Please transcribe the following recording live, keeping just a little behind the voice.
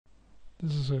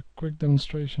This is a quick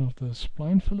demonstration of the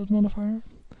spline fillet modifier.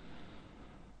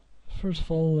 First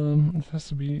of all, it has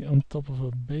to be on top of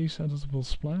a base editable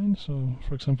spline. So,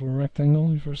 for example, a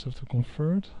rectangle, you first have to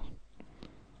convert.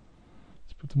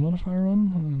 Let's put the modifier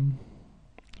on.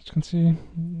 As you can see,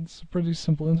 it's a pretty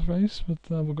simple interface, but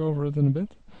we'll go over it in a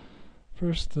bit.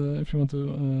 First, if you want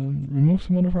to remove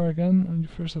the modifier again, you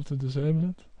first have to disable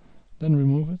it, then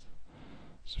remove it.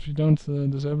 So if you don't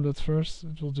disable it first,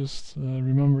 it will just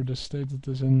remember the state that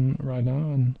it's in right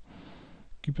now and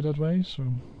keep it that way. So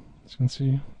as you can see,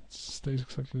 it stays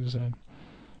exactly the same.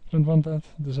 If you don't want that,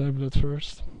 disable it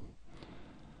first.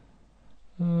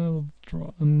 We'll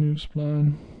draw a new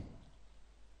spline.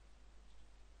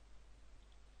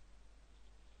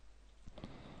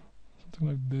 Something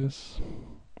like this.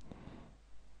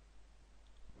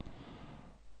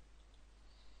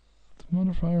 The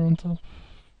modifier on top.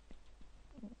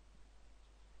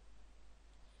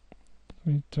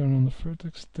 We turn on the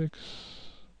vertex sticks.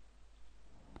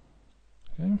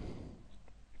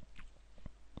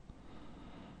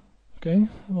 Okay,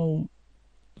 well,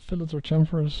 fillet or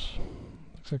chamfer is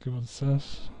exactly what it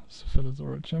says. It's a fillet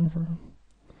or a chamfer.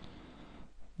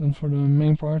 Then for the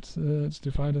main part, it's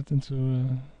divided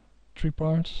into 3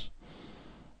 parts.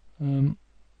 You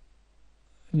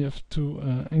have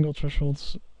 2 angle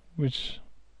thresholds which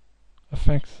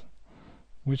affect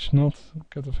which knot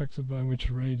get affected by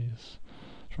which radius.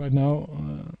 So right now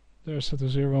they're set to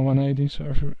 0 and 180,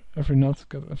 so every knot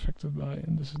gets affected by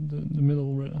this is the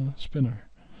middle spinner.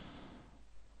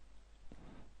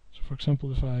 So for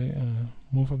example, if I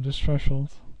move up this threshold,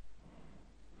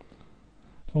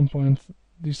 at one point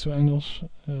these 2 angles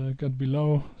get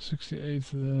below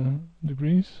 68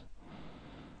 degrees,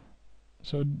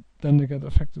 so then they get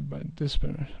affected by this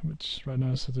spinner, which right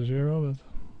now is set to 0, but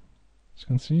as you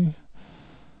can see, it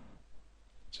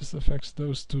just affects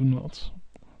those 2 knots.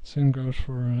 Same goes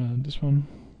for this one.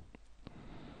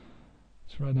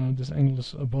 So right now this angle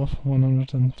is above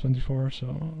 124,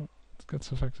 so it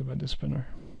gets affected by this spinner.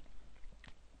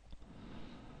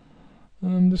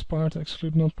 This part,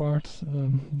 exclude knot part,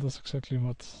 does exactly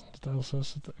what the title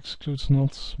says. It excludes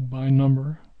knots by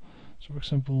number. So for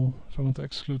example, if I want to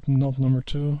exclude knot number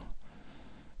 2,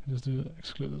 I just do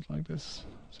exclude it like this.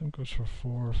 Same goes for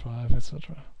 4, 5,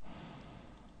 etc.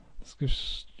 This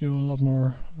gives you a lot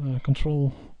more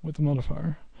control with the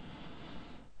modifier.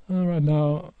 Right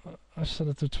now I've set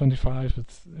it to 25,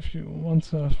 but if you want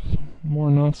to have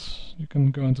more knots, you can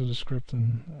go into the script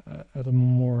and add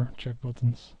more check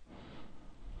buttons.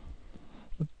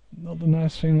 But the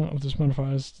nice thing of this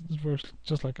modifier is it works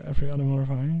just like every other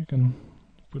modifier. You can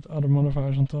put other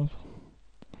modifiers on top.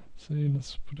 See,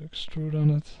 let's put extrude on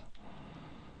it.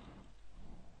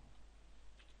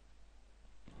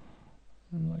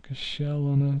 And like a shell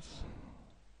on it.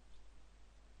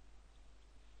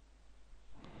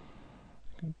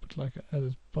 You can put like an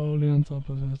edit poly on top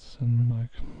of it, and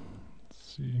like, let's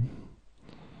see,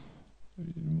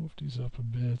 maybe move these up a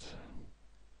bit.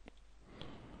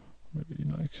 Maybe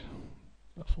like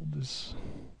bevel this.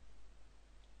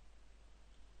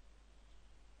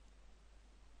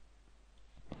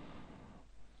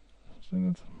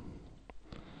 And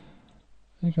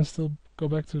you can still go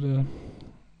back to the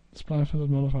spline fillet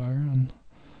modifier and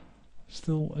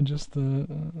still adjust the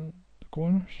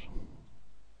corners.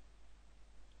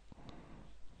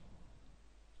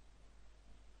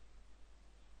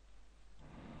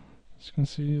 As you can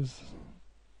see, it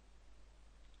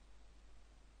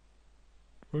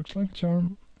works like a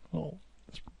charm. Well,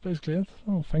 that's basically it.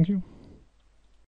 Oh, thank you.